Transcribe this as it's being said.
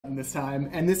button this time,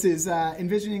 and this is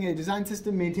Envisioning a Design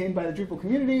System Maintained by the Drupal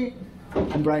Community.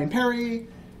 I'm Brian Perry.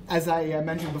 As I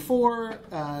mentioned before,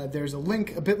 there's a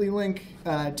link, a bit.ly link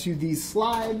to these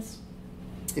slides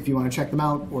if you want to check them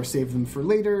out or save them for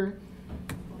later.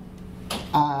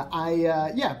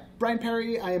 Brian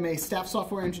Perry. I am a staff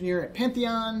software engineer at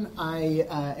Pantheon. I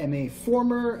am a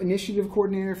former initiative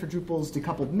coordinator for Drupal's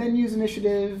Decoupled Menus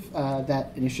initiative.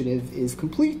 That initiative is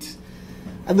complete.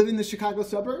 I live in the Chicago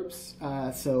suburbs,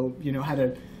 so had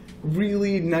a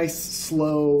really nice,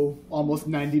 slow, almost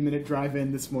 90-minute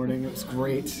drive-in this morning. It was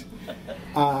great.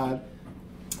 I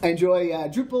enjoy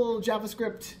Drupal,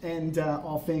 JavaScript, and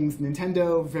all things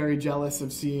Nintendo. Very jealous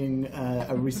of seeing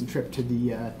a recent trip to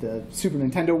the Super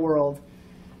Nintendo world.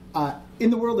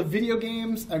 In the world of video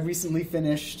games, I recently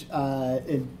finished,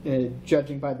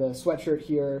 judging by the sweatshirt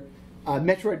here,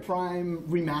 Metroid Prime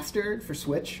Remastered for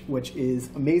Switch, which is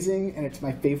amazing, and it's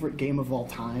my favorite game of all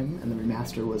time, and the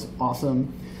remaster was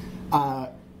awesome.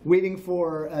 Waiting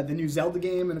for the new Zelda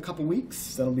game in a couple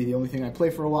weeks. That'll be the only thing I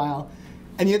play for a while.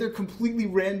 And the other completely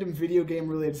random video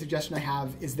game-related suggestion I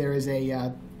have is there is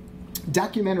a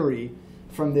documentary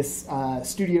from this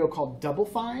studio called Double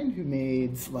Fine, who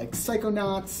made like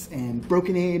Psychonauts and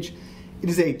Broken Age. It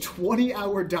is a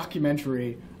 20-hour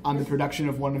documentary on the production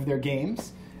of one of their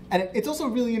games. And it's also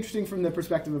really interesting from the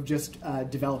perspective of just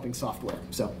developing software.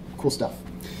 So, cool stuff.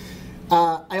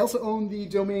 I also own the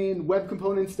domain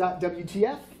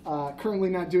webcomponents.wtf. Currently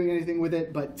not doing anything with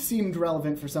it, but seemed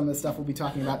relevant for some of the stuff we'll be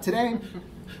talking about today.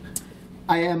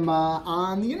 I am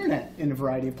on the internet in a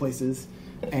variety of places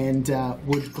and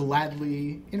would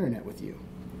gladly internet with you.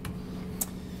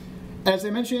 As I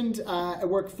mentioned, I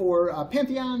work for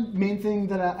Pantheon. Main thing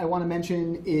that I want to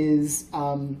mention is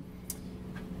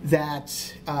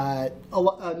that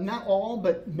not all,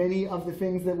 but many of the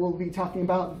things that we'll be talking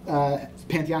about,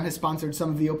 Pantheon has sponsored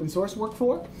some of the open source work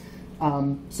for.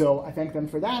 So I thank them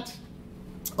for that.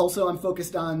 Also, I'm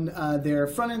focused on their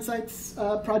front-end sites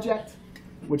project,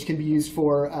 which can be used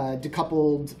for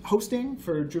decoupled hosting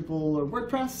for Drupal or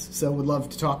WordPress. So would love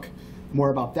to talk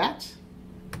more about that.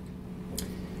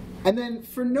 And then,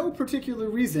 for no particular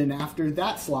reason after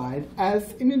that slide,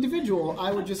 as an individual,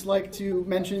 I would just like to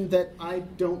mention that I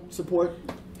don't support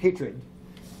hatred.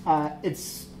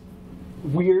 It's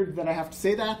weird that I have to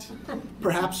say that.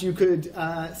 Perhaps you could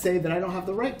say that I don't have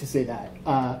the right to say that.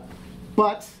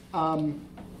 But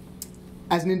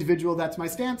as an individual, that's my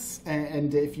stance.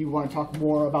 And if you want to talk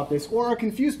more about this or are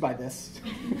confused by this,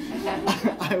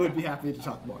 I would be happy to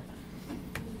talk more.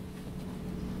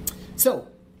 So,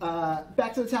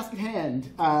 back to the task at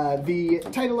hand. The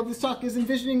title of this talk is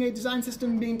Envisioning a Design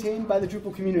System Maintained by the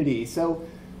Drupal Community. So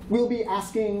we'll be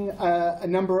asking a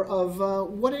number of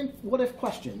what if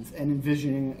questions and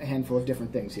envisioning a handful of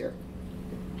different things here.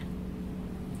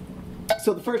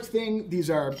 So the first thing, these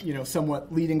are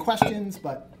somewhat leading questions,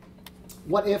 but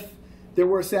what if there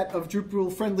were a set of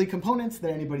Drupal-friendly components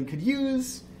that anybody could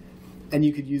use, and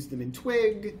you could use them in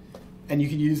Twig, and you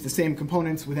could use the same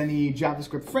components with any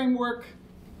JavaScript framework,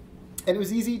 and it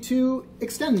was easy to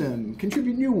extend them,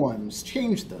 contribute new ones,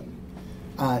 change them.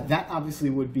 That obviously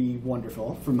would be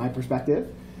wonderful from my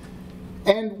perspective.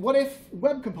 And what if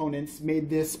web components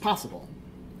made this possible?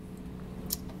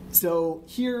 So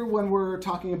here, when we're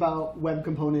talking about web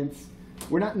components,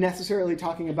 we're not necessarily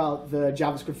talking about the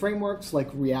JavaScript frameworks like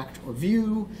React or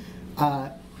Vue.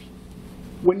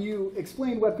 When you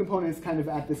explain web components kind of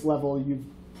at this level, you've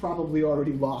probably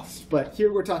already lost, but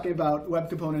here we're talking about web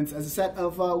components as a set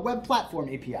of web platform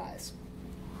APIs.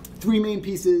 Three main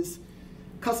pieces: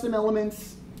 custom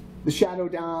elements, the shadow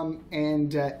DOM,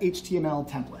 and HTML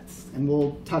templates. And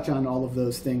we'll touch on all of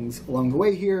those things along the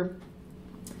way here.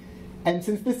 And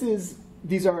since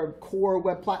these are core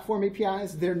web platform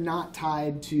APIs, they're not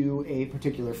tied to a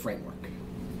particular framework.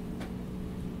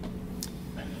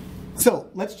 So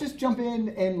let's just jump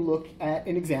in and look at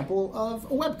an example of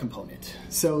a web component.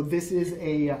 So this is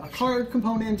a card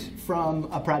component from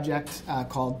a project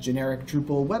called Generic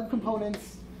Drupal Web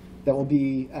Components that we'll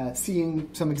be seeing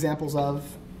some examples of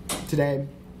today.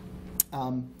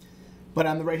 But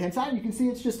on the right-hand side, you can see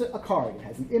it's just a card. It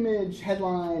has an image,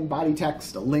 headline, body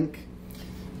text, a link.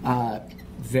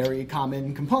 Very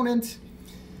common component.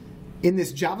 In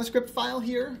this JavaScript file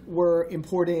here, we're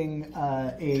importing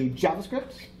a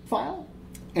JavaScript file,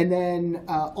 and then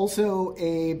also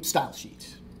a style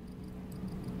sheet.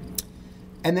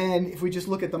 And then if we just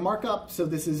look at the markup, so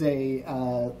this is a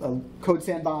code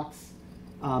sandbox,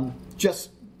 just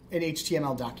an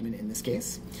HTML document in this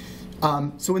case.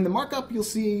 So in the markup, you'll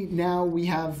see now we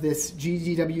have this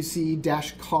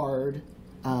GDWC-card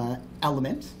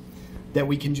element that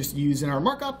we can just use in our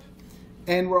markup.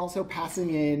 And we're also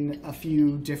passing in a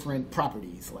few different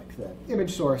properties, like the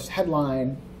image source,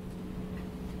 headline,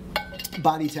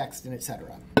 body text, and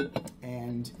etc.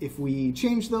 And if we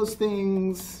change those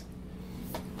things,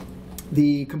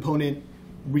 the component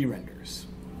re-renders.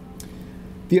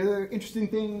 The other interesting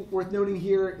thing worth noting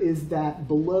here is that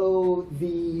below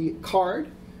the card,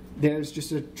 there's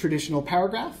just a traditional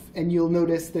paragraph, and you'll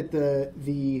notice that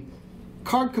the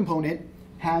card component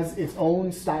has its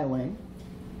own styling,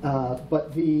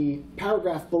 but the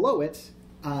paragraph below it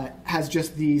has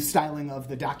just the styling of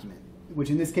the document, which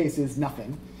in this case is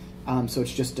nothing. So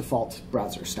it's just default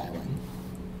browser styling.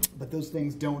 But those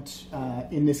things don't,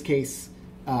 in this case,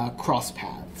 cross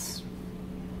paths.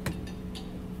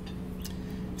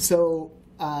 So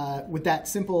with that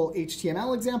simple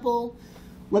HTML example,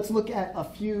 let's look at a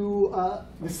few,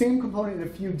 the same component in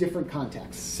a few different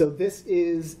contexts. So this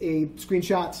is a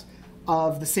screenshot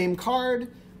of the same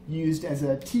card used as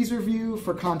a teaser view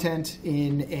for content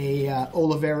in a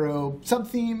Olivero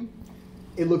subtheme.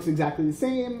 It looks exactly the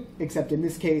same, except in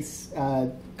this case,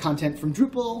 content from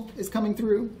Drupal is coming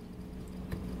through.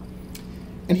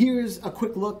 And here's a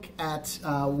quick look at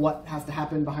what has to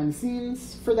happen behind the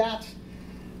scenes for that.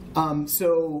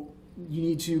 So you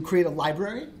need to create a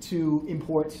library to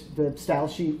import the style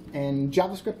sheet and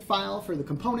JavaScript file for the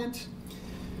component.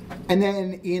 And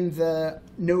then in the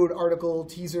node article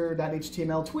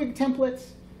teaser.html Twig template,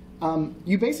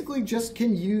 you basically just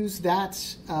can use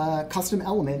that custom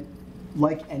element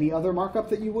like any other markup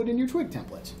that you would in your Twig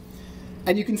template.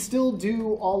 And you can still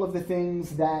do all of the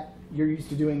things that you're used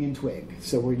to doing in Twig.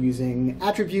 So we're using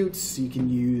attributes, you can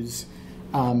use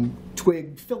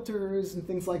Twig filters and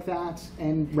things like that,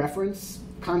 and reference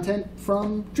content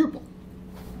from Drupal.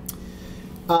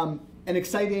 An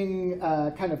exciting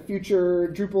kind of future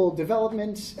Drupal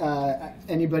development. I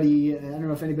don't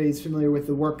know if anybody's familiar with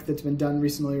the work that's been done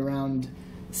recently around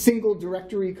single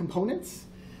directory components,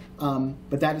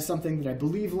 but that is something that I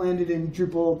believe landed in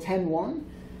Drupal 10.1.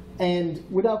 And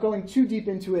without going too deep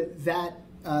into it, that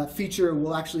feature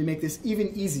will actually make this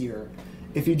even easier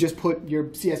if you just put your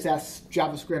CSS,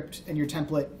 JavaScript, and your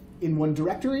template in one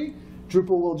directory.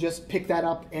 Drupal will just pick that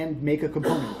up and make a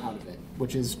component out of it,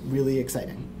 which is really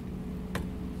exciting.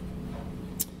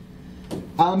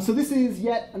 So this is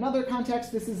yet another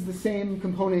context. This is the same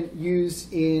component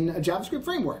used in a JavaScript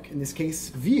framework, in this case,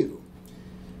 Vue.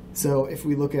 So if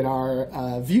we look at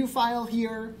our Vue file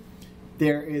here,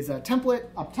 there is a template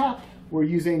up top. We're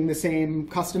using the same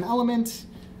custom element,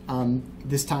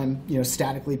 this time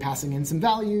statically passing in some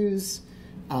values.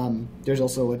 There's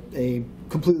also a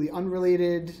completely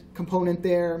unrelated component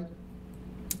there.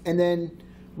 And then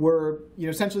we're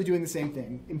essentially doing the same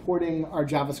thing, importing our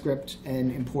JavaScript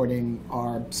and importing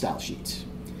our style sheet.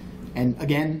 And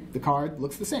again, the card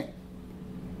looks the same.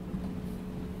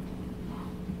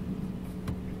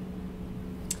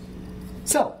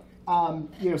 So,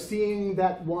 seeing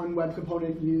that one web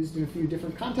component used in a few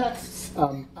different contexts,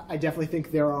 I definitely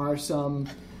think there are some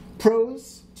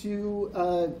pros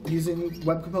to using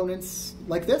web components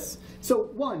like this. So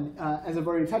one, as I've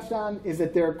already touched on, is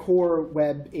that they're core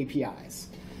web APIs.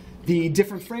 The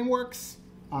different frameworks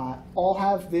all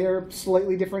have their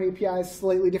slightly different APIs,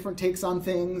 slightly different takes on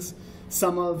things.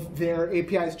 Some of their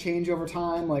APIs change over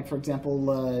time. Like, for example,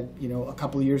 a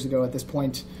couple of years ago at this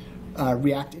point,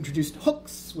 React introduced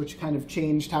hooks, which kind of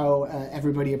changed how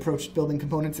everybody approached building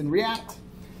components in React.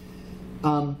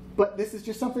 But this is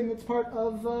just something that's part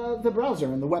of the browser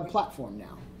and the web platform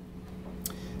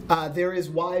now. There is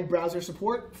wide browser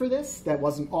support for this. That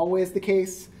wasn't always the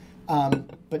case.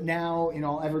 But now in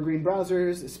all evergreen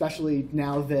browsers, especially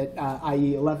now that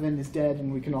IE 11 is dead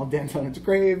and we can all dance on its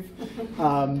grave,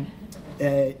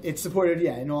 it's supported,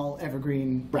 in all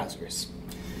evergreen browsers.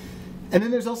 And then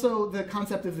there's also the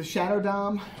concept of the shadow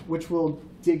DOM, which we'll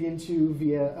dig into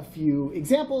via a few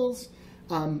examples.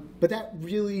 But that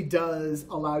really does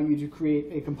allow you to create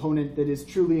a component that is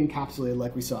truly encapsulated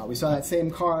like we saw. We saw that same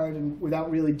card, and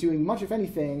without really doing much of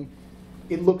anything,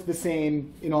 it looked the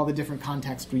same in all the different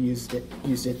contexts we used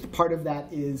it. Part of that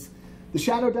is the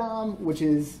shadow DOM, which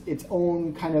is its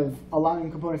own kind of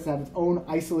allowing components to have its own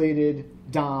isolated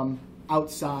DOM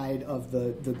outside of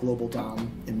the global DOM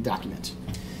in the document.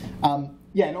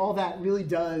 And all that really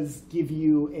does give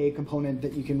you a component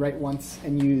that you can write once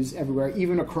and use everywhere,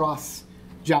 even across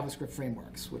JavaScript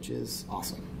frameworks, which is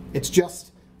awesome. It's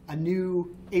just a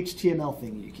new HTML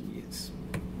thing you can use.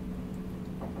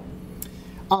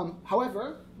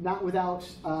 However, not without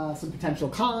some potential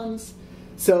cons.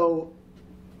 So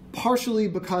partially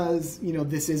because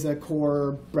this is a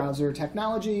core browser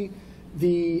technology,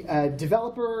 The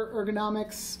developer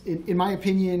ergonomics, in my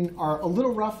opinion, are a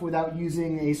little rough without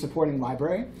using a supporting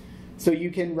library. So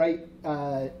you can write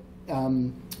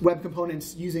web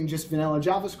components using just vanilla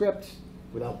JavaScript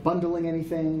without bundling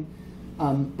anything.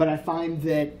 But I find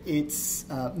that it's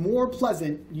more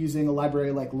pleasant using a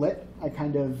library like Lit.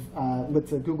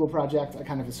 Lit's a Google project. I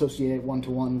kind of associate it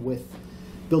one-to-one with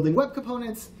building web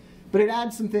components. But it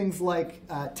adds some things like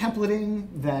templating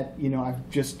that I've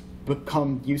just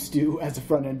become used to as a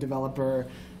front-end developer.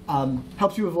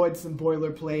 Helps you avoid some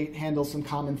boilerplate, handles some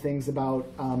common things about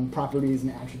properties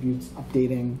and attributes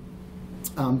updating.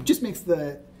 Just makes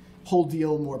the whole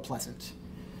deal more pleasant.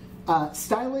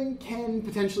 Styling can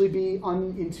potentially be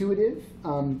unintuitive,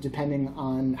 depending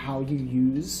on how you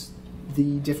use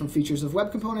the different features of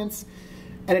web components.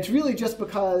 And it's really just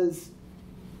because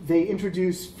they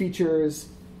introduce features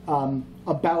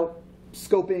about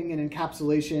scoping and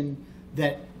encapsulation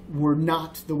that were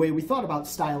not the way we thought about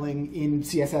styling in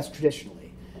CSS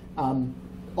traditionally.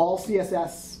 All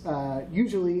CSS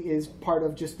usually is part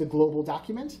of just the global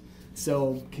document,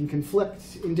 so can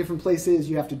conflict in different places.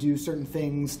 You have to do certain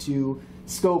things to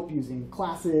scope using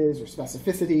classes or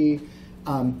specificity,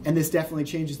 and this definitely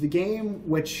changes the game,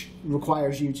 which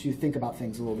requires you to think about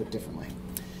things a little bit differently.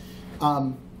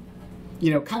 Kind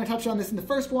of touched on this in the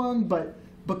first one, but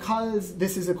because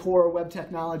this is a core web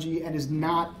technology and is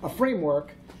not a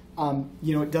framework,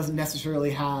 it doesn't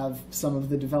necessarily have some of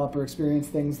the developer experience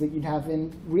things that you'd have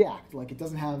in React. Like, it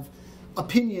doesn't have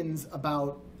opinions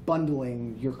about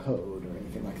bundling your code or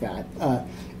anything like that.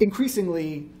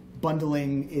 Increasingly,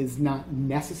 bundling is not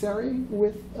necessary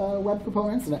with web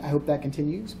components, and I hope that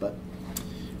continues, but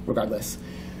regardless.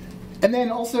 And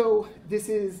then also,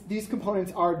 these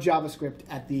components are JavaScript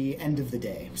at the end of the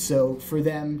day. So for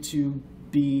them to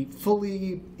be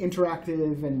fully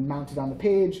interactive and mounted on the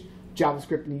page,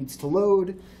 JavaScript needs to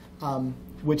load,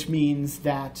 which means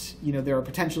that there are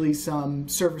potentially some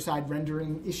server-side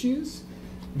rendering issues.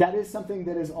 That is something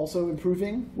that is also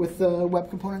improving with the web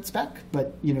component spec,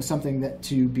 but something that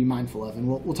to be mindful of, and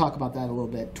we'll talk about that a little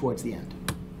bit towards the end.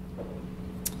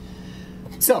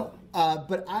 So,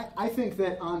 but I think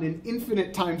that on an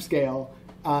infinite timescale,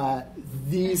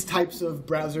 these types of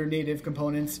browser-native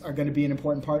components are going to be an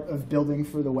important part of building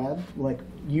for the web. Like,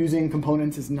 using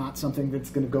components is not something that's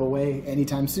going to go away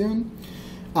anytime soon.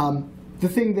 The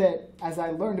thing that, as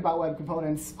I learned about web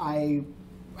components, I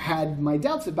had my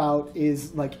doubts about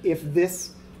is, like, if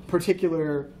this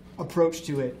particular approach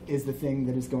to it is the thing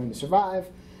that is going to survive.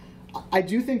 I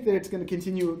do think that it's going to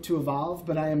continue to evolve,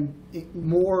 but I am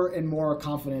more and more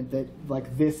confident that,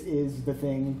 like, this is the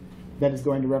thing that is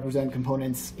going to represent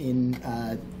components in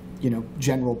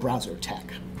general browser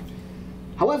tech.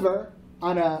 However,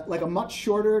 on a much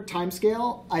shorter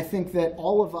timescale, I think that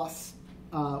all of us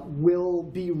will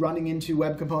be running into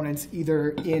web components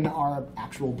either in our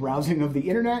actual browsing of the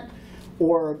internet,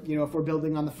 or if we're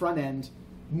building on the front end,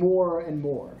 more and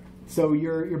more. So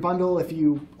your bundle, if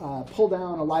you pull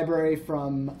down a library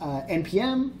from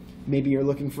NPM, maybe you're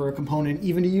looking for a component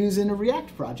even to use in a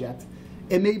React project.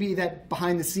 It may be that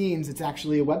behind the scenes it's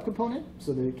actually a web component,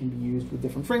 so that it can be used with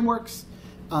different frameworks.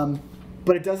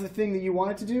 But it does the thing that you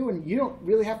want it to do, and you don't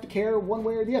really have to care one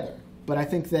way or the other. But I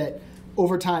think that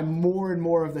over time, more and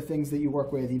more of the things that you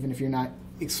work with, even if you're not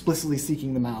explicitly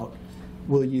seeking them out,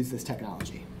 will use this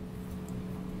technology.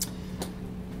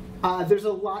 There's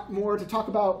a lot more to talk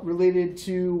about related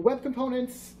to web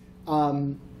components.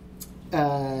 I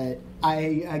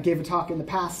gave a talk in the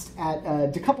past at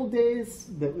Decoupled Days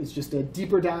that was just a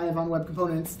deeper dive on web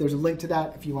components. There's a link to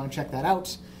that if you want to check that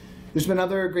out. There's been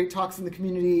other great talks in the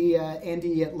community.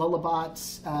 Andy at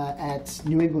Lullabot at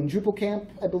New England Drupal Camp,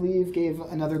 I believe, gave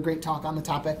another great talk on the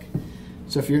topic.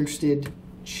 So if you're interested,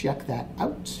 check that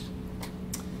out.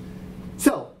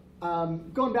 So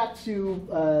going back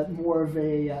to more of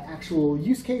a actual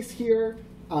use case here,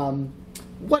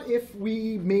 what if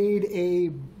we made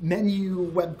a menu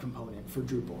web component for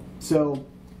Drupal? So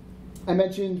I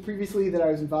mentioned previously that I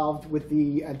was involved with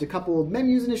the Decoupled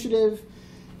Menus initiative,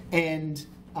 and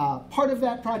part of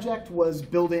that project was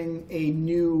building a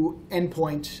new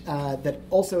endpoint that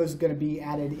also is going to be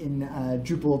added in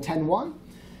Drupal 10.1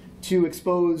 to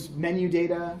expose menu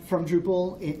data from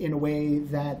Drupal in a way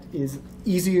that is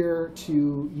easier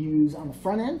to use on the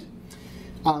front end.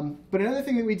 But another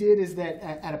thing that we did is that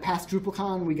at a past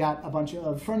DrupalCon, we got a bunch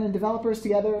of front-end developers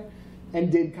together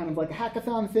and did kind of like a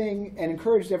hackathon thing and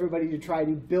encouraged everybody to try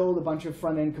to build a bunch of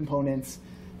front-end components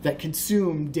that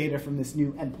consume data from this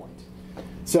new endpoint.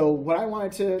 So what I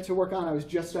wanted to work on, I was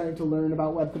just starting to learn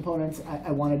about web components.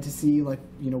 I wanted to see, like,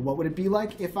 what would it be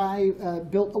like if I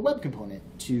built a web component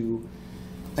to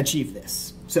achieve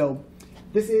this. So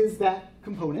this is that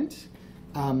component.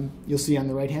 You'll see on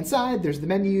the right-hand side, there's the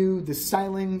menu. The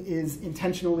styling is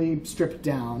intentionally stripped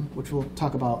down, which we'll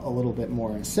talk about a little bit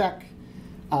more in a sec.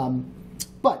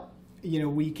 But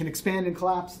we can expand and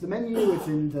collapse the menu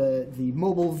within the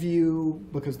mobile view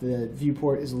because the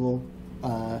viewport is a little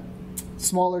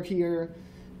smaller here.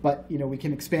 But we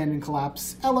can expand and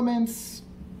collapse elements.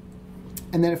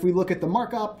 And then if we look at the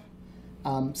markup,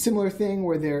 similar thing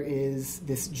where there is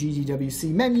this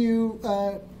GDWC menu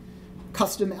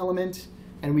custom element,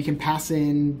 and we can pass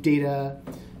in data.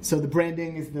 So the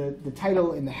branding is the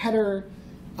title in the header.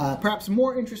 Perhaps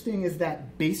more interesting is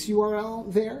that base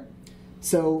URL there.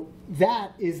 So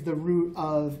that is the root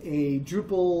of a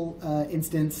Drupal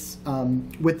instance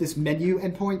with this menu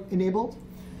endpoint enabled.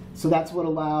 So that's what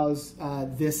allows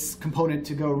this component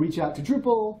to go reach out to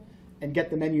Drupal and get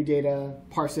the menu data,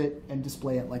 parse it, and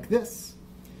display it like this.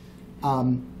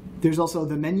 There's also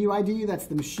the menu ID. That's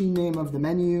the machine name of the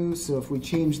menu. So if we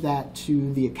change that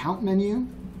to the account menu,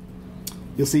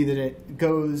 you'll see that it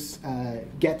goes,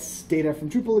 gets data from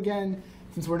Drupal again.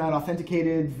 Since we're not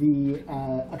authenticated, the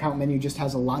account menu just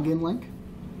has a login link.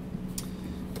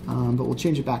 But we'll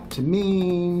change it back to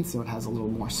main, so it has a little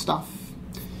more stuff.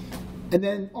 And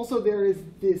then also there is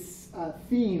this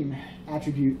theme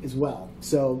attribute as well.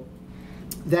 So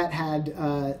that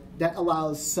that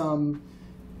allows some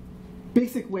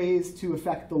basic ways to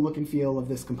affect the look and feel of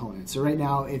this component. So right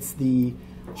now it's the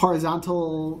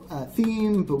horizontal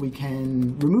theme, but we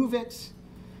can remove it.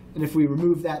 And if we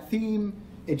remove that theme,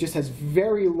 it just has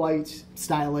very light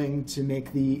styling to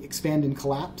make the expand and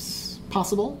collapse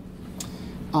possible.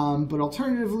 But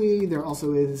alternatively, there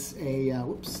also is a,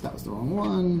 whoops, that was the wrong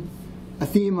one, a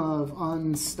theme of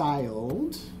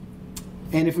unstyled.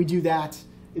 And if we do that,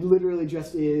 it literally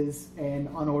just is an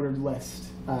unordered list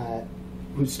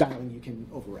whose styling you can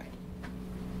override.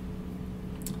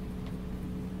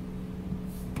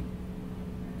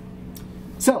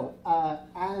 So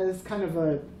as kind of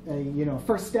a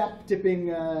first step, dipping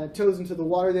toes into the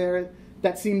water there,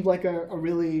 that seemed like a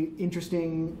really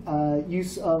interesting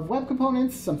use of web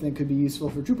components, something that could be useful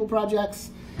for Drupal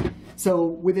projects. So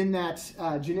within that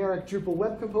generic Drupal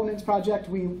Web Components project,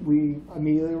 we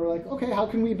immediately were like, okay, how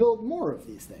can we build more of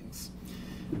these things?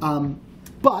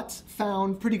 But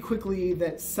found pretty quickly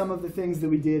that some of the things that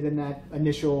we did in that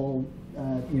initial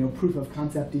proof of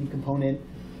concept-y component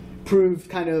proved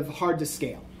kind of hard to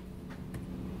scale.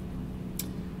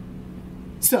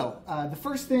 So the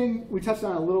first thing, we touched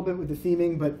on a little bit with the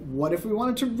theming, but what if we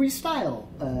wanted to restyle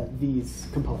these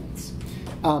components?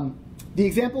 The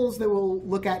examples that we'll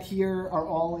look at here are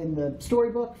all in the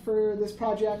storybook for this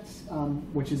project,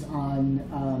 which is on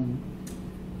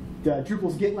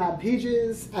Drupal's GitLab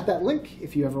pages at that link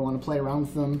if you ever want to play around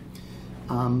with them.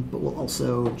 But we'll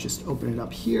also just open it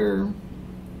up here.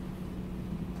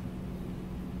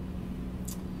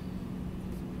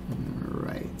 All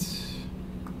right.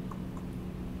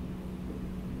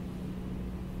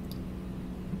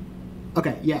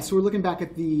 Okay, yeah, so we're looking back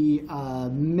at the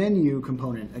menu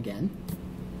component again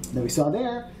that we saw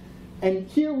there. And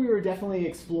here we were definitely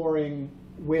exploring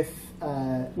with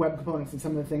web components and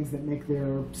some of the things that make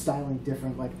their styling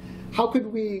different. Like, how could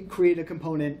we create a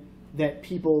component that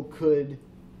people could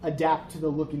adapt to the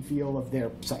look and feel of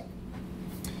their site?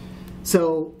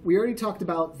 So we already talked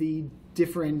about the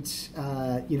different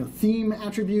theme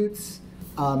attributes,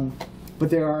 but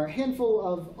there are a handful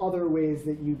of other ways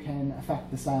that you can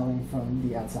affect the styling from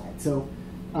the outside. So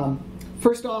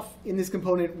first off, in this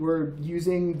component, we're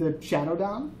using the shadow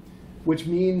DOM, which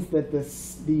means that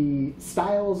the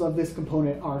styles of this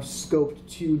component are scoped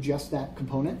to just that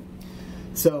component.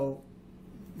 So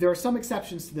there are some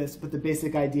exceptions to this, but the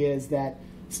basic idea is that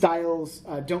styles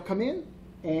don't come in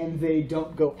and they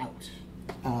don't go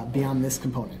out beyond this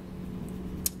component.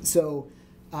 So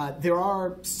there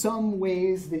are some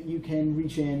ways that you can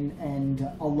reach in and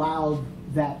allow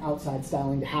that outside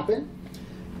styling to happen.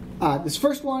 This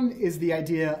first one is the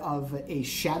idea of a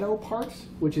shadow part,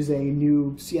 which is a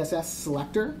new CSS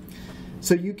selector.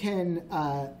 So you can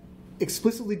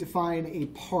explicitly define a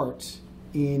part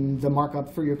in the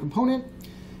markup for your component,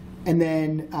 and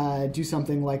then do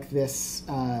something like this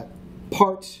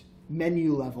part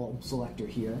menu level selector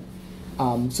here.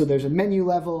 So there's a menu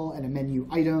level and a menu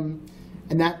item,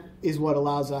 and that is what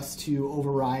allows us to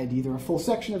override either a full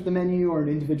section of the menu or an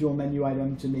individual menu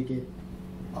item to make it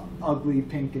ugly,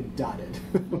 pink, and dotted,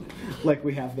 like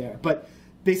we have there. But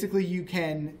basically, you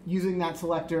can, using that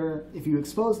selector, if you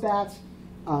expose that,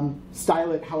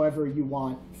 style it however you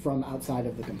want from outside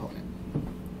of the component.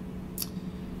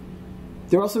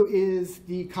 There also is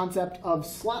the concept of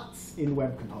slots in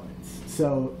web components.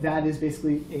 So that is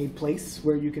basically a place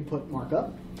where you can put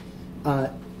markup.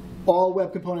 All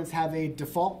web components have a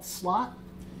default slot,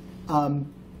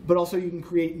 but also you can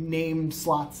create named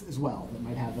slots as well that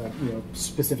might have a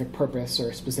specific purpose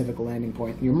or a specific landing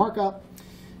point in your markup.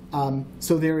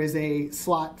 So there is a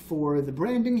slot for the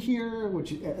branding here,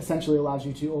 which essentially allows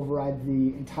you to override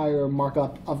the entire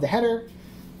markup of the header,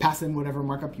 pass in whatever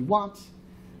markup you want.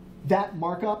 That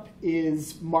markup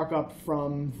is markup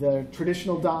from the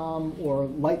traditional DOM or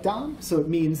light DOM, so it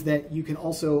means that you can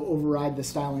also override the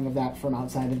styling of that from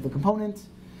outside of the component.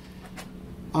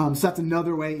 So that's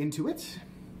another way into it.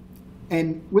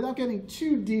 And without getting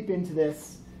too deep into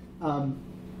this,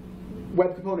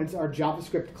 web components are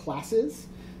JavaScript classes.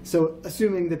 So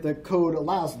assuming that the code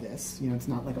allows this, it's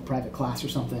not like a private class or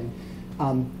something,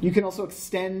 you can also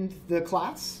extend the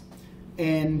class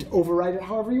and override it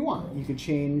however you want. You could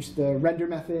change the render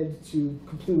method to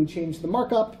completely change the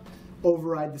markup,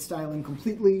 override the styling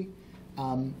completely.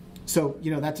 So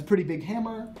that's a pretty big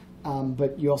hammer,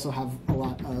 but you also have a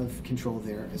lot of control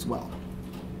there as well.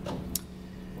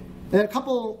 And a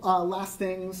couple last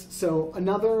things. So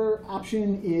another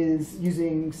option is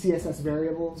using CSS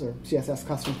variables or CSS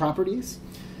custom properties.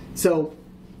 So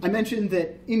I mentioned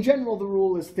that in general the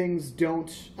rule is things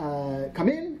don't come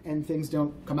in and things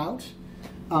don't come out.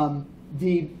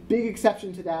 The big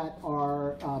exception to that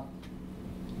are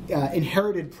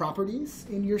inherited properties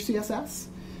in your CSS.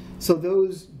 So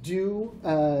those do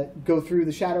go through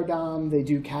the shadow DOM. They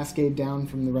do cascade down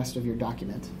from the rest of your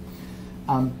document.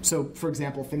 So for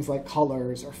example, things like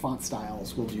colors or font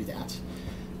styles will do that.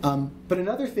 But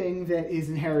another thing that is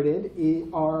inherited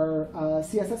are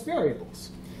CSS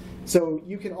variables. So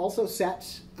you can also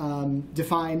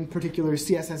define particular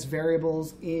CSS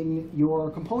variables in your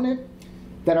component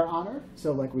that are honored.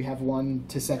 So like we have one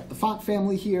to set the font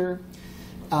family here.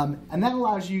 And that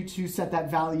allows you to set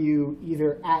that value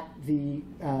either at the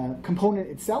component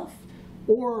itself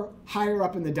or higher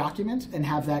up in the document and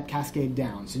have that cascade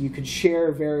down. So you could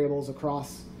share variables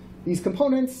across these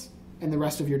components and the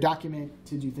rest of your document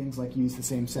to do things like use the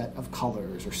same set of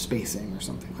colors or spacing or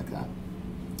something like that.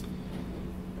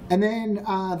 And then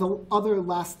the other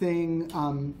last thing,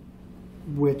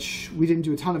 which we didn't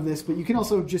do a ton of this, but you can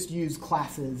also just use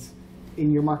classes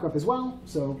in your markup as well.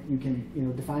 So you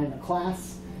can define a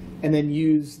class and then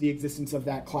use the existence of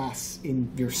that class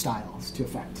in your styles to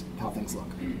affect how things look.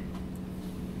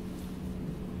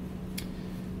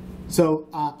 So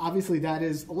obviously that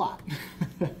is a lot.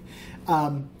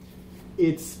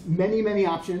 It's many, many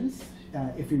options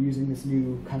if you're using this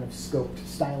new kind of scoped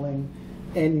styling.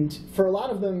 And for a lot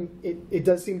of them, it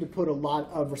does seem to put a lot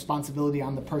of responsibility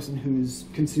on the person who's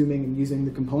consuming and using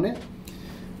the component.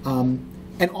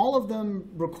 And all of them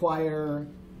require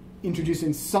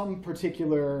introducing some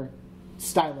particular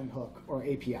styling hook or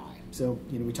API. So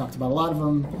we talked about a lot of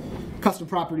them: custom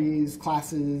properties,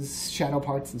 classes, shadow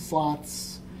parts and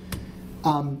slots.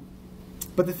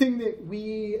 But the thing that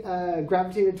we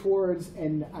gravitated towards,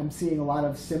 and I'm seeing a lot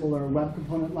of similar web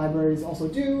component libraries also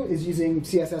do, is using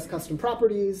CSS custom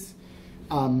properties.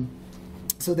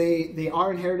 So they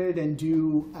are inherited and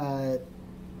do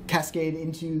cascade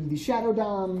into the shadow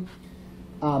DOM.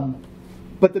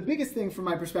 But the biggest thing from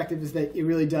my perspective is that it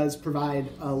really does provide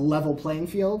a level playing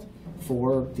field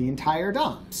for the entire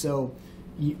DOM. So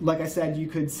like I said, you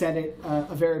could set it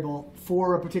a variable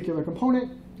for a particular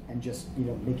component and just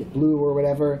make it blue or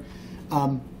whatever.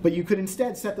 But you could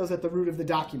instead set those at the root of the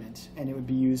document, and it would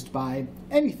be used by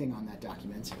anything on that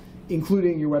document,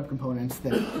 including your web components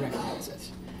that recognize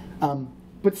it.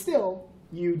 But still,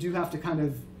 you do have to kind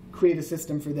of create a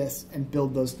system for this and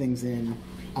build those things in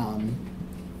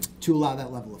to allow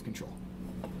that level of control.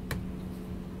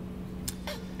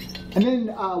 And then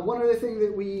one other thing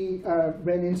that we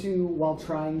ran into while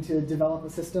trying to develop a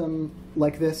system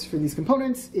like this for these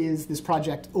components is this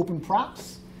project Open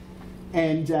Props.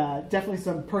 And definitely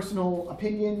some personal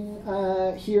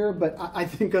opinion here, but I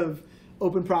think of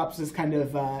Open Props as kind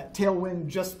of Tailwind,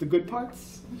 just the good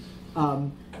parts.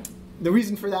 The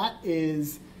reason for that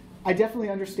is I definitely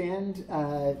understand.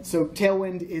 So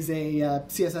Tailwind is a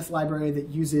CSS library that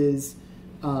uses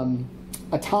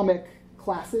atomic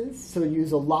classes. So you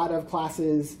use a lot of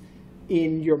classes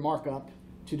in your markup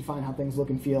to define how things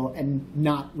look and feel and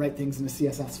not write things in a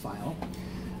CSS file.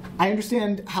 I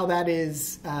understand how that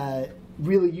is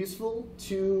really useful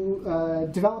to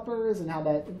developers and how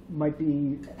that might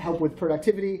help with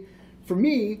productivity. For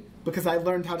me, because I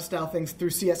learned how to style things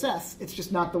through CSS, it's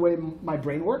just not the way my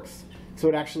brain works. So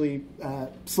it actually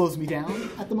slows me down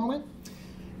at the moment.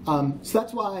 So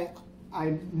that's why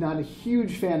I'm not a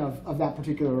huge fan of that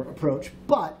particular approach,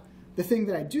 but the thing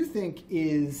that I do think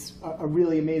is a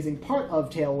really amazing part of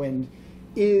Tailwind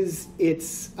is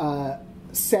its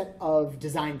set of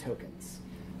design tokens,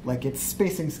 like its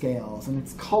spacing scales and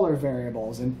its color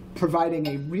variables, and providing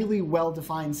a really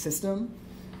well-defined system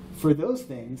for those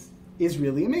things is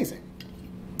really amazing.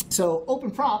 So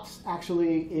Open Props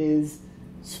actually is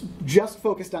just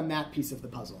focused on that piece of the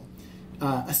puzzle.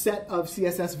 A set of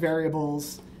CSS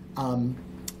variables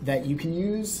that you can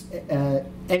use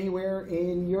anywhere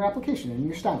in your application, in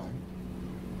your styling.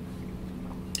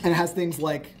 And it has things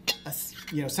like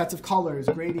sets of colors,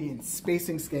 gradients,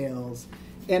 spacing scales,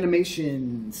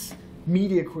 animations,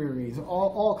 media queries,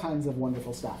 all kinds of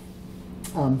wonderful stuff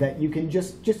that you can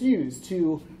just use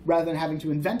to, rather than having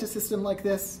to invent a system like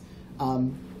this,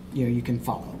 you can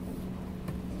follow.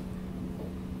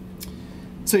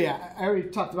 So yeah, I already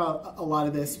talked about a lot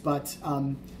of this, but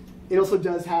it also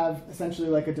does have essentially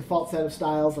like a default set of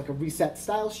styles, like a reset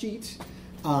style sheet,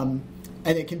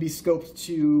 and it can be scoped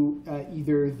to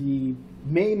either the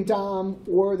main DOM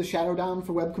or the shadow DOM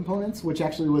for web components, which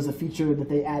actually was a feature that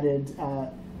they added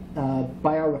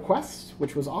by our request,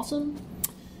 which was awesome.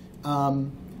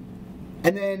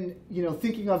 And then,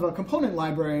 thinking of a component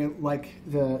library like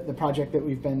the project that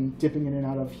we've been dipping in and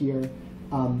out of here,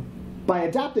 by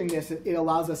adopting this, it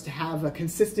allows us to have a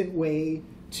consistent way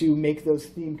to make those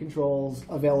theme controls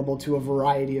available to a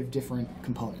variety of different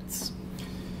components.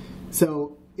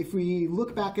 So if we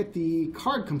look back at the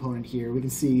card component here, we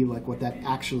can see like what that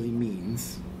actually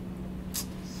means.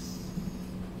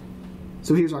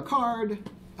 So here's our card,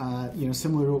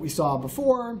 similar to what we saw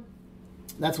before.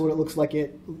 That's what it looks like.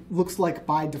 It looks like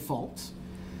by default.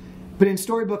 But in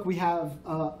Storybook, we have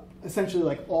essentially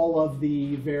like all of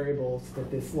the variables that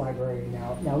this library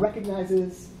now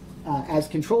recognizes as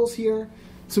controls here.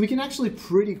 So we can actually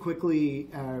pretty quickly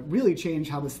really change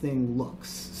how this thing looks.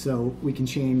 So we can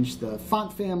change the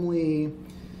font family.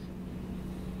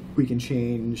 We can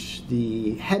change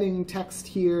the heading text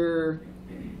here.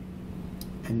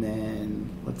 And then,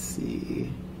 let's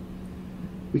see,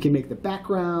 we can make the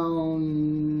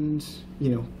background,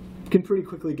 can pretty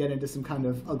quickly get into some kind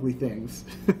of ugly things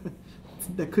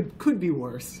that could be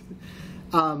worse.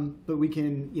 But we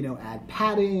can, add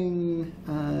padding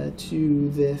to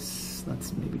this.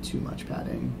 That's maybe too much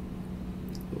padding.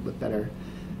 A little bit better.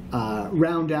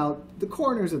 Round out the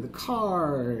corners of the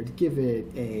card. Give it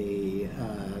a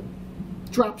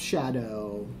drop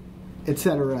shadow,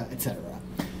 etc., etc.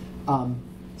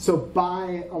 So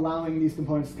by allowing these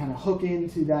components to kind of hook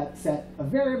into that set of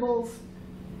variables,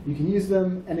 you can use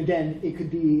them. And again, it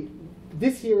could be,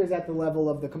 this here is at the level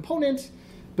of the component.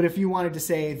 But if you wanted to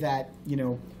say that,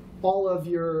 all of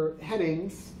your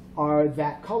headings are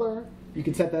that color, you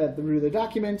could set that at the root of the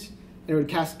document, and it would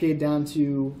cascade down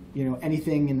to,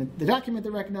 anything in the document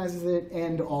that recognizes it,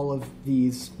 and all of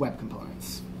these web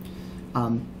components.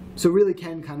 So it really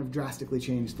can kind of drastically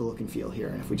change the look and feel here.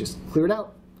 And if we just clear it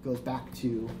out, it goes back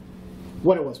to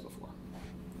what it was before.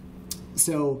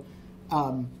 So,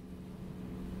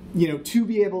 to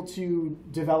be able to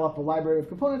develop a library of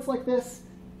components like this,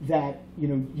 that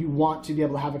you want to be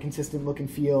able to have a consistent look and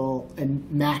feel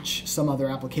and match some other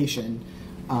application,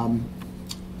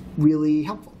 really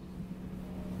helpful.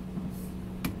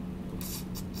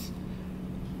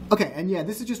 Okay, and yeah,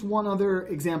 this is just one other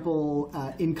example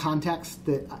in context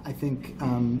that I think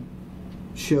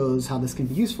shows how this can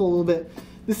be useful a little bit.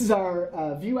 This is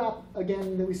our View app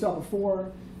again that we saw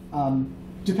before.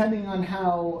 Depending on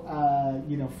how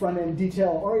front-end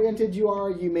detail-oriented you are,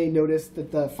 you may notice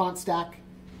that the font stack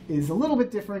is a little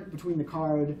bit different between the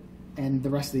card and the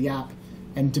rest of the app.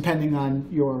 And depending on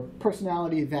your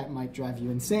personality, that might drive you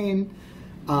insane.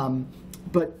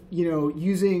 But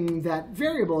using that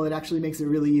variable, it actually makes it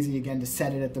really easy, again, to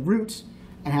set it at the root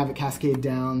and have it cascade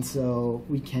down so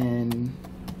we can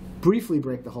briefly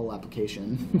break the whole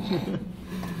application.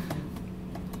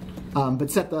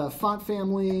 But set the font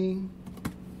family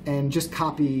and just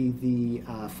copy the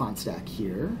font stack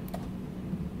here.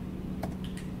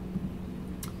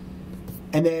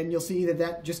 And then you'll see that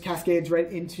that just cascades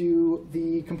right into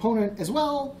the component as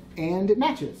well, and it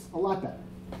matches a lot better.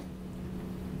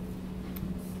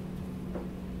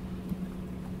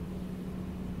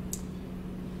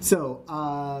 So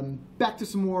back to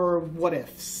some more what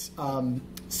ifs.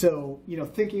 So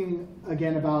thinking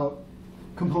again about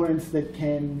components that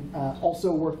can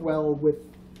also work well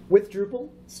with Drupal,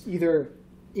 either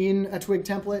in a Twig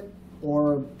template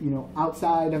or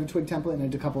outside of a Twig template in a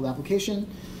decoupled application.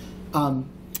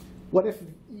 What if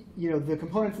the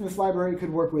components in this library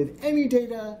could work with any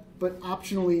data, but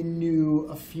optionally knew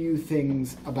a few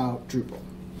things about Drupal?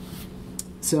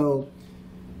 So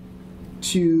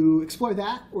To explore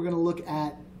that, we're going to look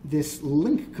at this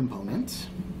link component.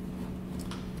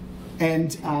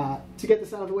 And to get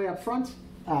this out of the way up front,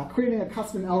 creating a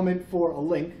custom element for a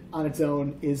link on its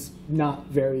own is not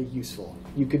very useful.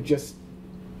 You could just,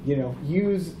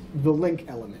 use the link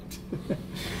element.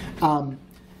 But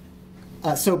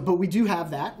we do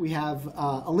have that. We have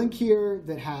a link here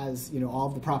that has, all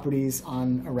of the properties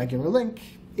on a regular link,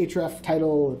 href,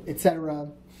 title, etc.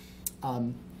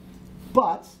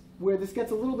 But where this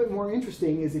gets a little bit more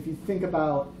interesting is if you think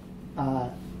about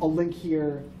a link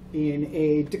here in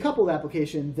a decoupled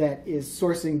application that is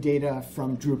sourcing data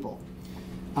from Drupal.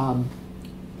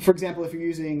 For example, if you're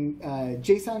using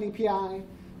JSON API,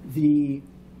 the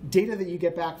data that you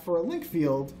get back for a link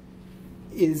field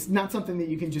is not something that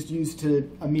you can just use to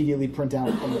immediately print out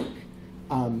a link.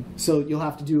 So you'll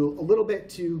have to do a little bit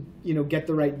to get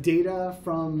the right data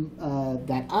from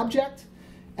that object.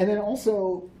 And then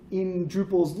also in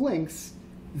Drupal's links,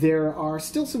 there are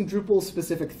still some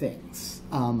Drupal-specific things.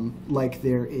 Like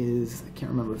there is, I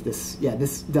can't remember if this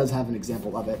does have an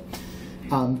example of it.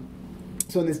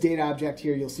 So in this data object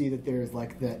here, you'll see that there's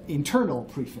like the internal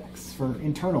prefix for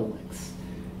internal links.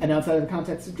 And outside of the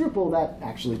context of Drupal, that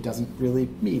actually doesn't really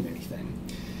mean anything.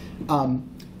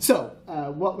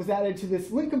 What was added to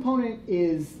this link component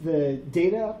is the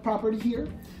data property here.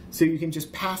 So you can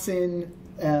just pass in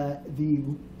the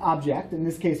object. In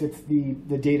this case, it's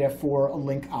the data for a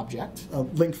link object, a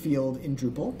link field in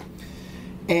Drupal.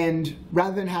 And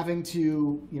rather than having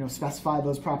to specify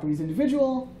those properties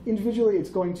individually, it's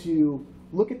going to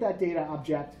look at that data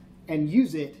object and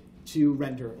use it to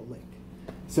render a link.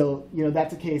 So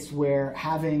that's a case where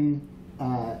having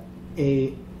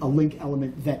a link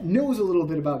element that knows a little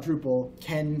bit about Drupal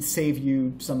can save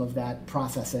you some of that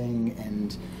processing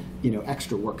and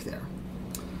extra work there.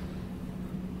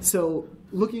 So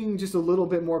looking just a little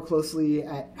bit more closely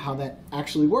at how that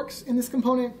actually works in this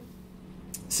component.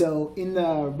 So in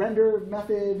the render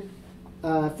method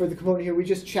for the component here, we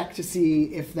just check to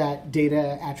see if that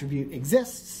data attribute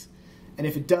exists. And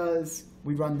if it does,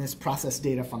 we run this process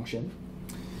data function.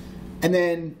 And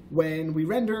then when we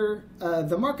render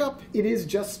the markup, it is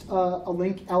just a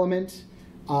link element,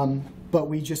 but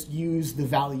we just use the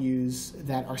values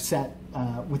that are set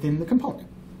within the component.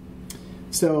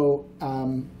 So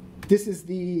this is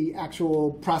the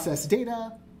actual process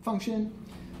data function.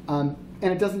 And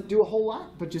it doesn't do a whole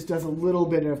lot, but just does a little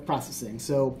bit of processing.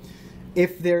 So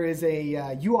if there is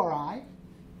a URI,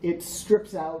 it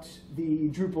strips out the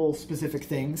Drupal-specific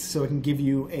things, so it can give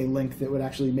you a link that would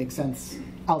actually make sense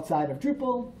outside of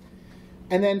Drupal.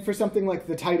 And then for something like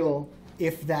the title,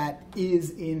 if that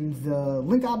is in the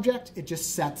link object, it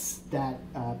just sets that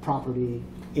property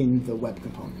in the web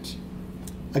component.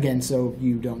 Again, so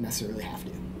you don't necessarily have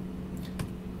to.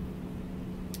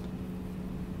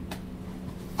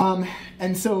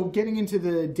 And so getting into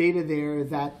the data there,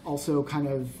 that also kind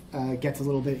of gets a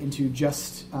little bit into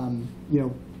just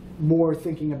more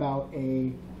thinking about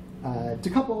a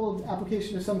decoupled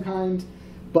application of some kind,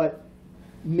 but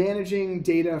managing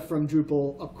data from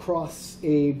Drupal across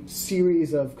a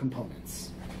series of components.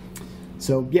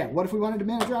 So yeah, what if we wanted to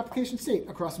manage our application state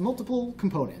across multiple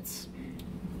components?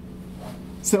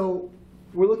 So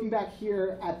we're looking back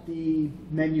here at the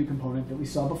menu component that we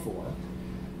saw before.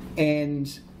 And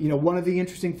one of the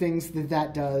interesting things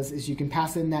that does is you can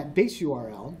pass in that base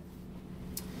URL,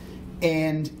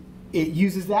 and it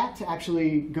uses that to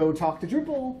actually go talk to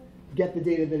Drupal, get the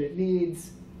data that it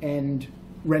needs, and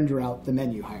render out the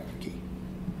menu hierarchy,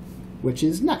 which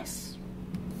is nice.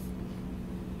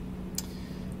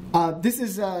 This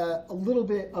is a little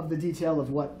bit of the detail of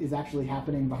what is actually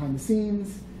happening behind the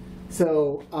scenes.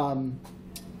 So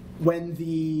when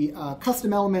the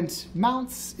custom element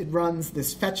mounts, it runs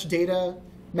this fetch data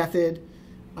method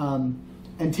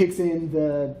and takes in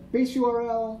the base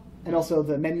URL and also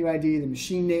the menu ID, the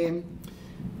machine name,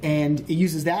 and it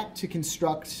uses that to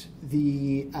construct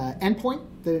the endpoint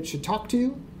that it should talk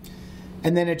to.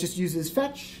 And then it just uses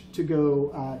fetch to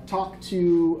go talk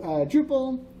to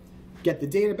Drupal, get the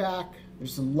data back.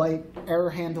 There's some light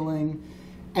error handling,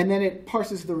 and then it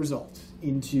parses the result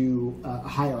into a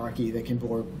hierarchy that can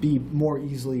be more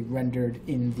easily rendered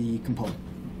in the component.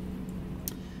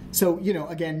 So,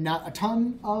 again, not a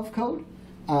ton of code,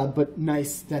 but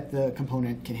nice that the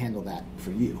component can handle that for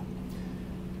you.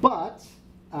 But,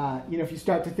 if you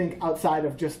start to think outside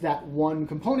of just that one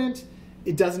component,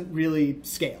 it doesn't really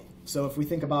scale. So if we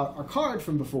think about our card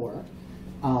from before,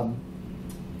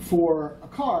 for a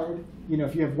card,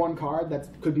 if you have one card,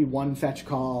 that could be one fetch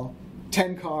call.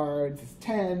 10 cards is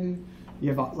 10. You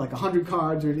have like 100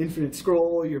 cards or an infinite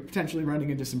scroll, you're potentially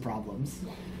running into some problems.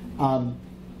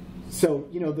 So,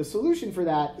 the solution for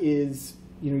that is,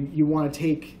 you want to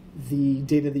take the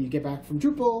data that you get back from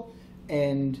Drupal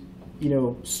and,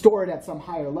 store it at some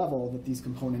higher level that these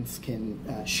components can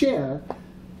share.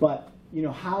 But,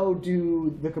 how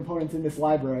do the components in this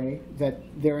library, that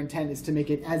their intent is to make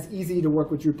it as easy to work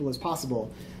with Drupal as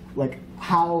possible, like,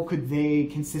 how could they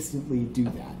consistently do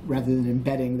that rather than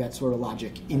embedding that sort of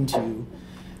logic into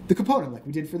the component like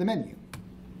we did for the menu?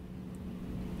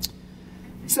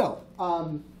 So,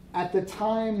 at the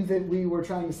time that we were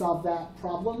trying to solve that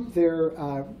problem, there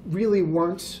really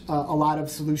weren't a lot of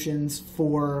solutions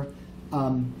for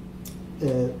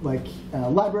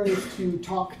libraries to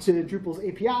talk to Drupal's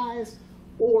APIs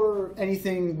or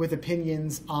anything with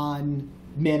opinions on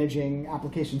managing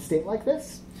application state like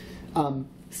this.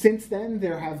 Since then,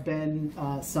 there have been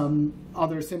some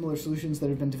other similar solutions that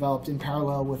have been developed in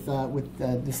parallel with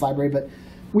this library, but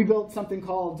we built something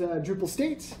called Drupal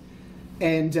State.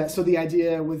 And so the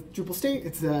idea with Drupal State,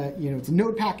 it's a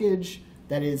node package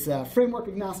that is framework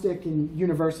agnostic and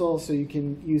universal, so you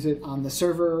can use it on the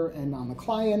server and on the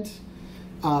client.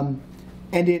 And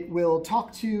it will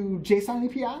talk to JSON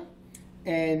API,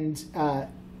 and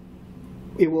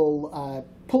it will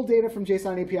pull data from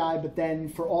JSON API, but then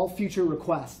for all future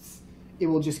requests, it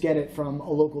will just get it from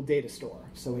a local data store.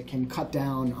 So it can cut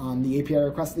down on the API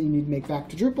requests that you need to make back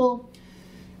to Drupal.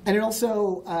 And it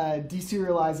also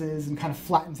deserializes and kind of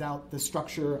flattens out the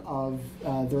structure of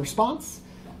the response.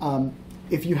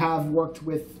 If you have worked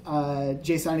with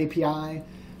JSON API,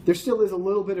 there still is a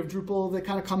little bit of Drupal that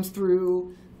kind of comes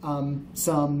through.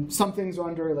 Some things are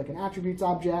under like an attributes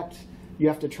object. You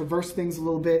have to traverse things a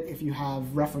little bit if you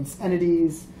have reference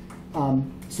entities. So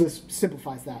this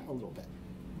simplifies that a little bit.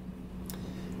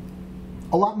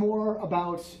 A lot more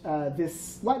about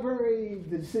this library,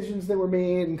 the decisions that were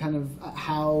made, and kind of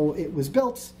how it was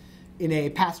built in a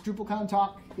past DrupalCon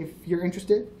talk, if you're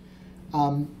interested.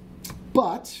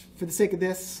 But for the sake of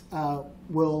this,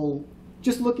 we'll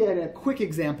just look at a quick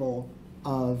example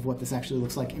of what this actually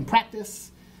looks like in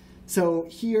practice. So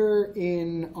here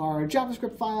in our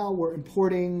JavaScript file, we're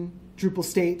importing Drupal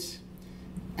state.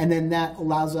 And then that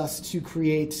allows us to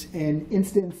create an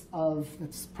instance of,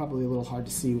 it's probably a little hard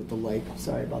to see with the light,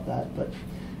 sorry about that, but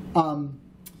an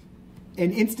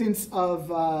instance of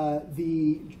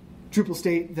the Drupal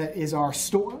state that is our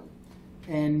store.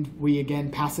 And we,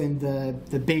 again, pass in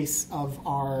the base of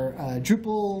our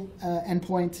Drupal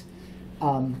endpoint.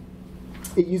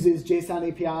 It uses JSON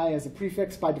API as a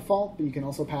prefix by default, but you can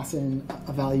also pass in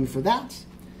a value for that.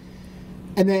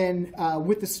 And then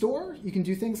with the store, you can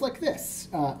do things like this.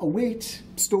 Await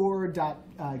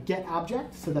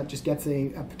store.getObject, so that just gets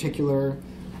a particular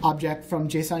object from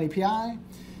JSON API.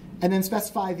 And then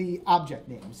specify the object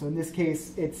name. So in this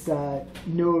case, it's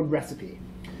node recipe.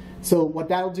 So what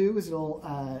that'll do is it'll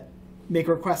make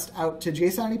a request out to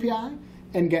JSON API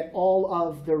and get all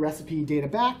of the recipe data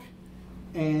back,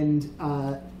 and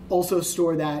also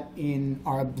store that in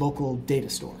our local data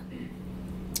store.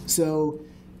 So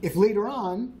if later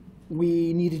on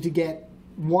we needed to get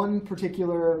one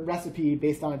particular recipe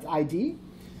based on its ID,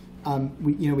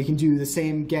 we can do the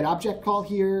same get object call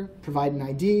here, provide an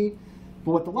ID.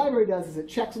 But what the library does is it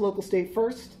checks a local state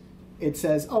first. It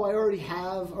says, oh, I already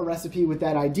have a recipe with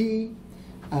that ID,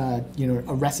 a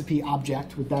recipe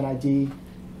object with that ID,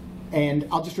 and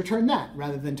I'll just return that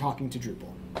rather than talking to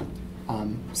Drupal,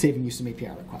 saving you some API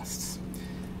requests.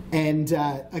 And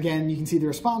again, you can see the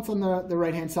response on the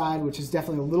right-hand side, which is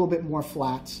definitely a little bit more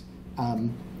flat,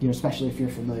 especially if you're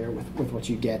familiar with what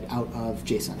you get out of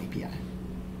JSON API.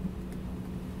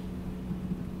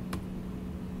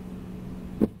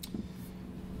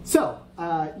 So,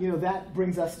 that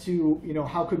brings us to,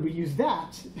 how could we use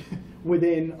that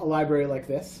within a library like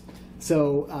this?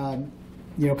 So,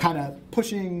 kind of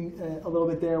pushing a little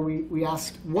bit there, we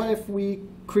asked, what if we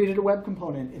created a web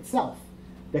component itself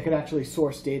that could actually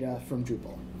source data from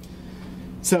Drupal?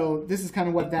 So this is kind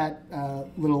of what that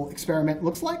little experiment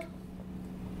looks like.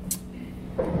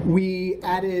 We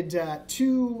added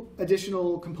two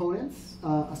additional components,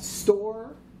 a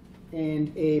store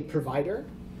and a provider.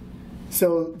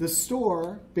 So the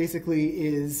store basically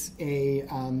is a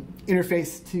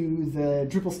interface to the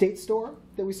Drupal state store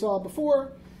that we saw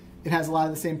before. It has a lot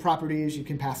of the same properties. You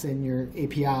can pass in your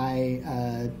API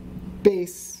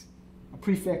base, a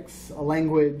prefix, a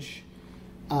language,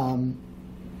 and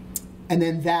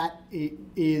then that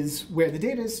is where the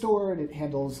data is stored. It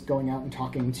handles going out and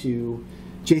talking to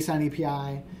JSON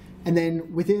API. And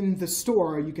then within the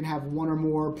store, you can have one or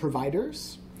more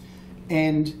providers.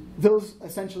 And those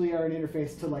essentially are an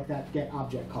interface to like that get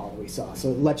object call that we saw. So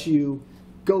it lets you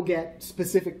go get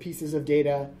specific pieces of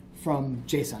data from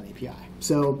JSON API.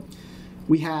 So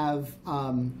We have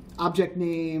object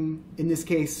name, in this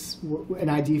case, an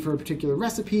ID for a particular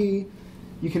recipe.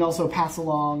 You can also pass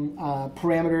along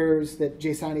parameters that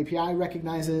JSON API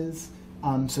recognizes,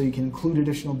 so you can include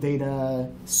additional data,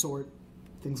 sort,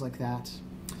 things like that.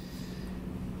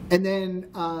 And then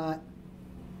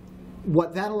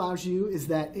what that allows you is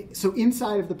that, so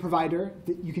inside of the provider,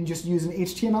 you can just use an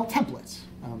HTML template.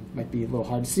 Might be a little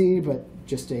hard to see, but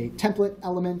just a template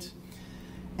element.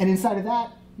 And inside of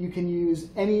that, you can use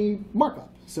any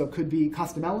markup. So it could be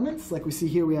custom elements, like we see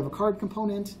here we have a card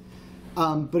component,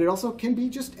 but it also can be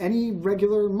just any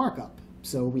regular markup.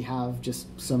 So we have just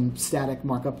some static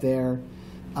markup there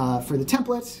for the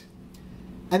template.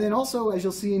 And then also, as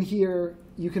you'll see in here,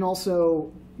 you can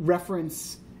also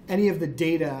reference any of the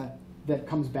data that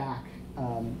comes back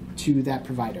to that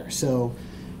provider. So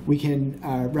we can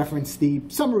reference the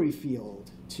summary field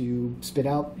to spit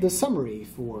out the summary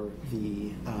for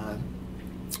the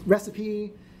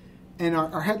recipe. And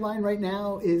our headline right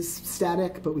now is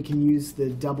static, but we can use the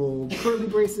double curly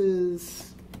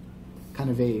braces,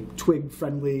 kind of a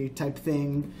Twig-friendly type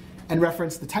thing, and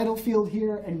reference the title field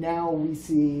here. And now we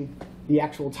see the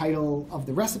actual title of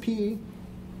the recipe.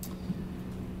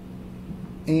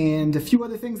 And a few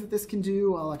other things that this can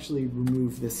do. I'll actually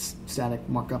remove this static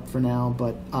markup for now.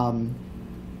 But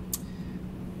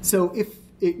so if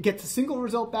it gets a single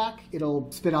result back,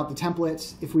 it'll spit out the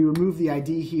template. If we remove the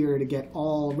ID here to get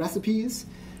all recipes,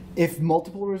 if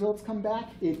multiple results come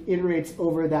back, it iterates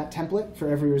over that template for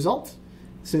every result.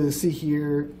 So you'll see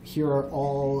here are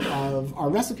all of our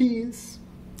recipes.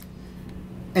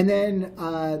 And then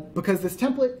because this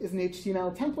template is an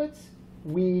HTML template,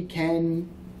 we can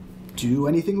do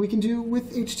anything we can do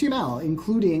with HTML,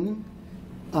 including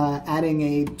adding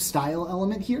a style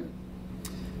element here.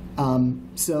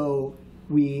 So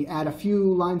we add a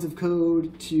few lines of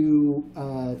code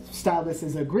to style this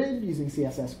as a grid using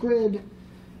CSS grid.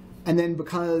 And then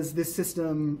because this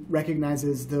system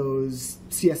recognizes those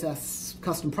CSS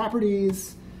custom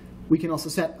properties, we can also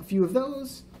set a few of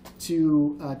those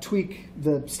to tweak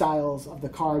the styles of the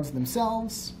cards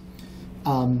themselves.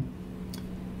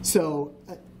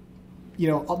 You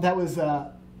know, that was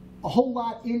a whole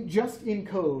lot just in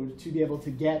code to be able to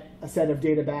get a set of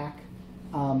data back,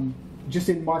 just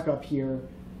in markup here,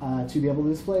 to be able to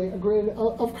display a grid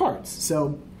of cards.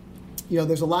 So, you know,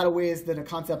 there's a lot of ways that a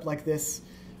concept like this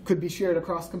could be shared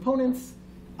across components,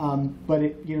 but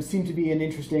it seemed to be an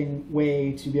interesting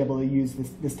way to be able to use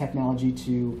this technology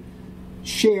to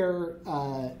share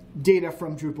data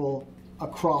from Drupal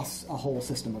across a whole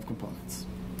system of components.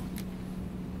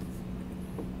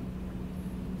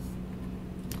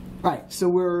 All right, so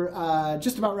we're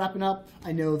just about wrapping up.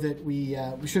 I know that we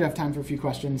should have time for a few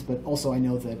questions, but also I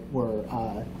know that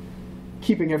we're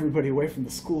keeping everybody away from the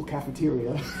school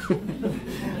cafeteria.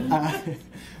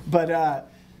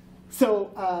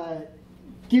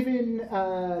 Given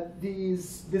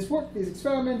this work, these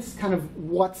experiments, kind of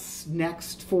what's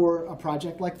next for a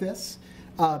project like this?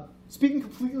 Speaking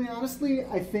completely honestly,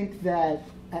 I think that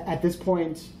at this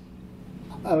point,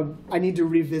 I need to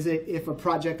revisit if a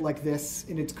project like this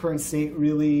in its current state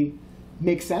really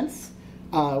makes sense.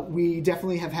 We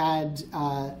definitely have had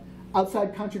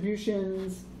outside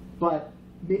contributions, but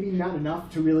maybe not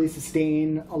enough to really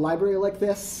sustain a library like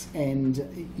this.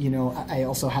 And I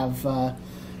also have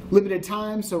limited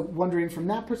time, so wondering from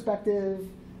that perspective.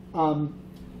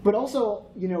 But also,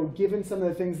 given some of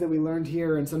the things that we learned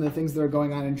here and some of the things that are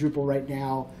going on in Drupal right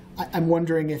now, I'm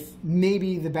wondering if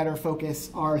maybe the better focus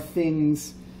are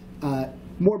things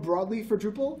more broadly for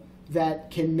Drupal that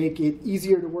can make it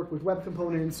easier to work with web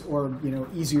components, or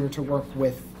easier to work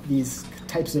with these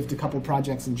types of decoupled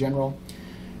projects in general.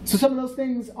 So some of those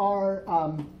things are,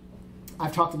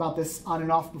 I've talked about this on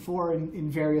and off before in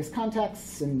various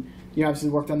contexts, and obviously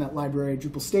worked on that library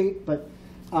Drupal state, but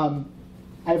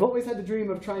I've always had the dream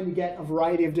of trying to get a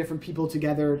variety of different people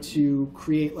together to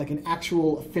create like an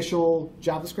actual official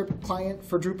JavaScript client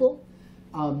for Drupal.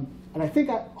 And I think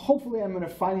hopefully I'm going to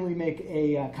finally make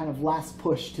a kind of last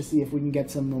push to see if we can get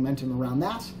some momentum around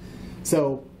that.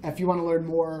 So if you want to learn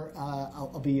more,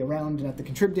 I'll be around and at the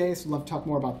Contrib Day, so I'd love to talk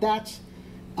more about that.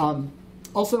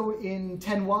 Also in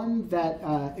 10.1, that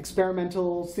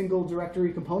experimental single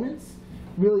directory components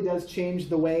really does change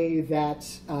the way that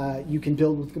you can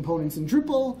build with components in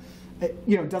Drupal.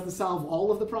 It doesn't solve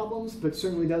all of the problems, but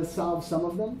certainly does solve some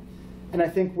of them. And I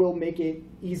think will make it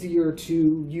easier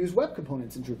to use web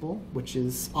components in Drupal, which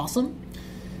is awesome.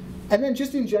 And then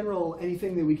just in general,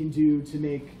 anything that we can do to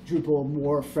make Drupal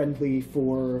more friendly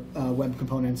for web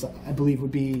components, I believe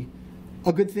would be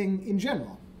a good thing in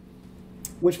general.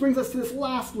 Which brings us to this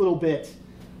last little bit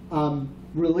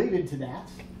related to that.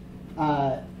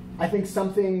 I think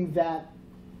something that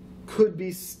could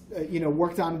be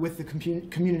worked on with the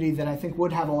community that I think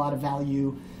would have a lot of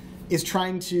value is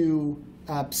trying to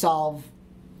solve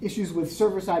issues with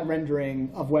server-side rendering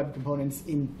of web components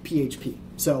in PHP.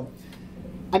 So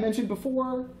I mentioned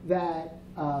before that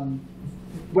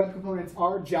web components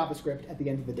are JavaScript at the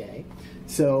end of the day.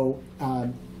 So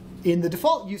in the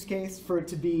default use case, for it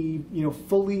to be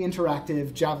fully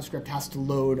interactive, JavaScript has to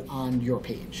load on your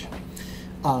page.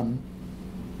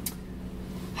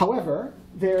 However,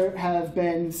 there have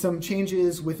been some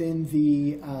changes within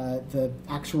the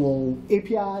actual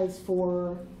APIs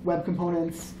for web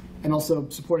components and also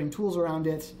supporting tools around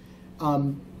it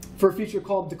for a feature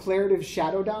called Declarative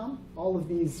Shadow DOM. All of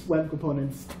these web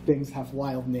components things have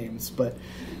wild names, but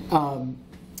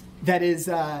that is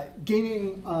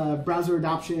gaining browser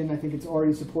adoption. I think it's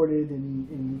already supported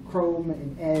in Chrome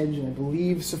and Edge, and I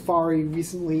believe Safari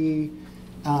recently,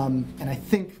 and I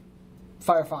think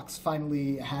Firefox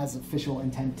finally has official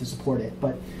intent to support it.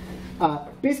 But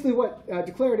basically what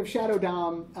Declarative Shadow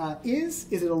DOM is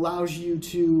it allows you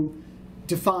to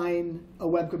define a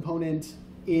web component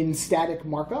in static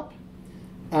markup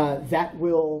that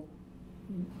will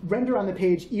render on the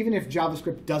page even if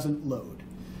JavaScript doesn't load.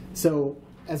 So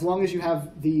as long as you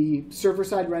have the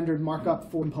server-side rendered markup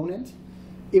for component,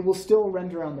 it will still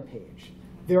render on the page.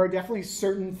 There are definitely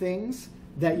certain things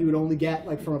that you would only get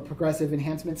from a progressive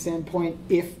enhancement standpoint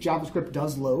if JavaScript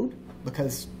does load,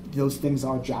 because those things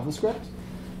are JavaScript.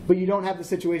 But you don't have the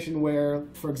situation where,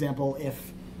 for example,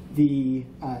 if if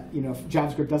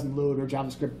JavaScript doesn't load or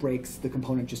JavaScript breaks, the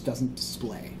component just doesn't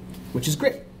display, which is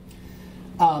great.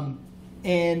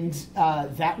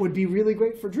 That would be really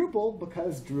great for Drupal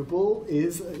because Drupal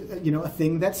is a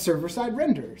thing that server-side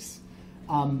renders.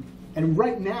 And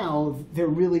right now, there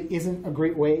really isn't a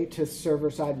great way to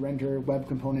server-side render web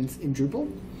components in Drupal.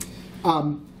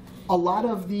 A lot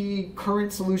of the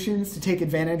current solutions to take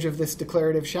advantage of this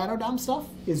declarative shadow DOM stuff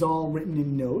is all written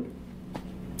in Node.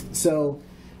 So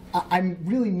I'm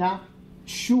really not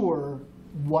sure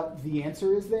what the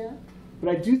answer is there. But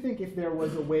I do think if there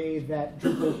was a way that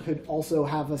Drupal could also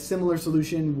have a similar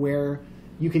solution where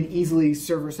you can easily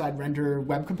server-side render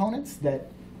web components that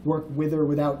work with or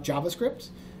without JavaScript,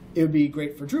 it would be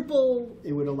great for Drupal.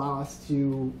 It would allow us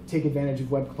to take advantage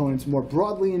of web components more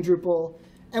broadly in Drupal,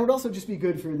 and would also just be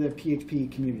good for the PHP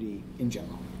community in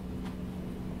general.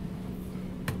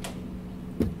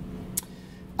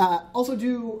 Also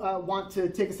do want to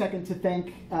take a second to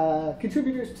thank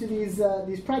contributors to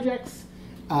these projects,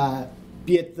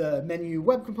 be it the menu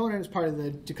web component as part of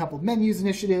the Decoupled Menus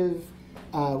initiative.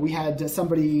 We had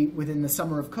somebody within the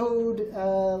Summer of Code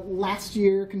last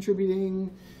year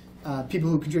contributing, people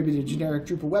who contributed Generic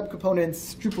Drupal Web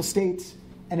Components, Drupal State,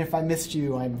 and if I missed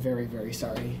you, I'm very, very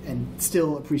sorry, and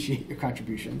still appreciate your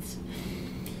contributions.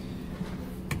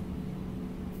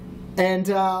 And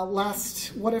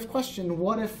last what if question,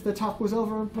 what if the talk was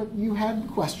over but you had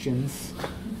questions?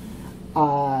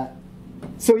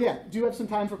 So yeah, do have some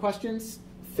time for questions.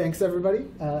 Thanks everybody,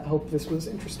 I hope this was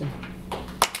interesting.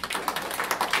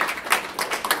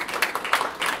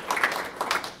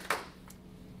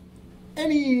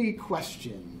 Any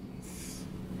questions?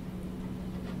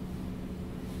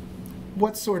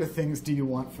 What sort of things do you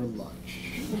want for lunch?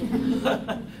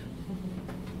 I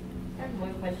have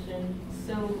one question.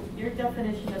 So your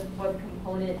definition of web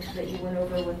component that you went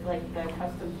over with the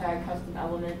custom tag, custom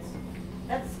elements,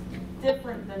 that's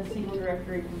different than single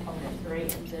directory components,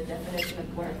 right? And the definition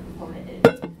of what a component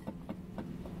is.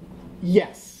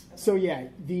 Yes. So yeah,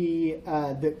 the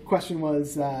question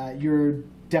was your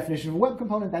definition of a web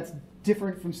component, that's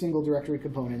different from single directory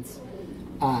components.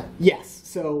 Yes.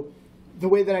 So the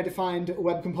way that I defined a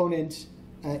web component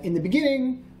in the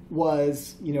beginning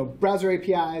was, browser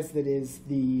APIs, that is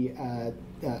a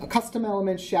custom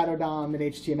element, shadow DOM, and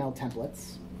HTML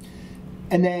templates.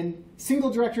 And then single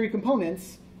directory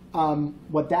components,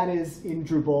 what that is in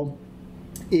Drupal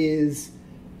is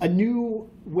a new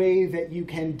way that you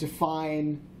can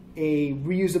define a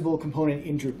reusable component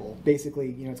in Drupal.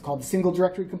 Basically, it's called the single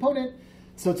directory component.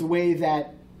 So it's a way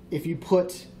that if you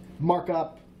put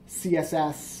markup,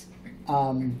 CSS,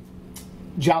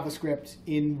 JavaScript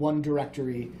in one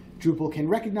directory, Drupal can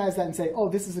recognize that and say, oh,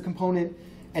 this is a component,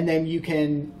 and then you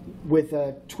can, with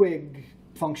a Twig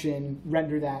function,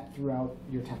 render that throughout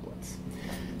your templates.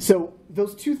 So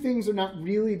those two things are not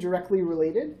really directly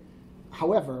related.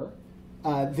 However,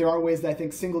 there are ways that I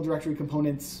think single directory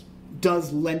components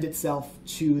does lend itself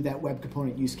to that web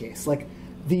component use case. Like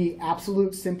the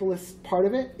absolute simplest part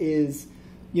of it is,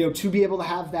 to be able to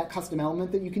have that custom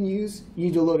element that you can use, you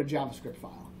need to load a JavaScript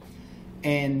file.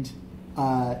 And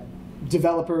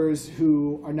developers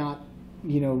who are not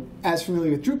as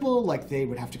familiar with Drupal, like they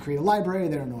would have to create a library,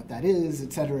 they don't know what that is,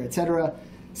 et cetera, et cetera.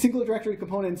 Single directory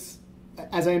components,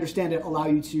 as I understand it, allow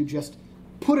you to just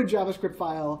put a JavaScript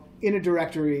file in a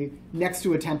directory next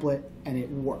to a template, and it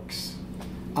works.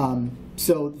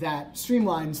 So that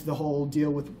streamlines the whole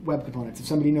deal with web components. If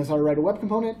somebody knows how to write a web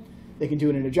component, they can do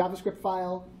it in a JavaScript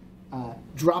file,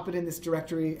 drop it in this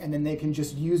directory, and then they can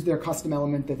just use their custom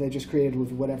element that they just created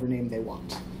with whatever name they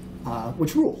want,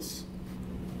 which rules,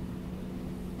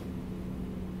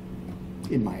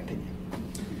 in my opinion.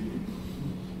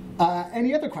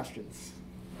 Any other questions?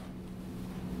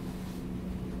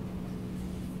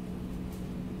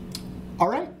 All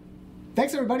right.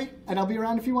 Thanks, everybody, and I'll be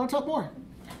around if you want to talk more.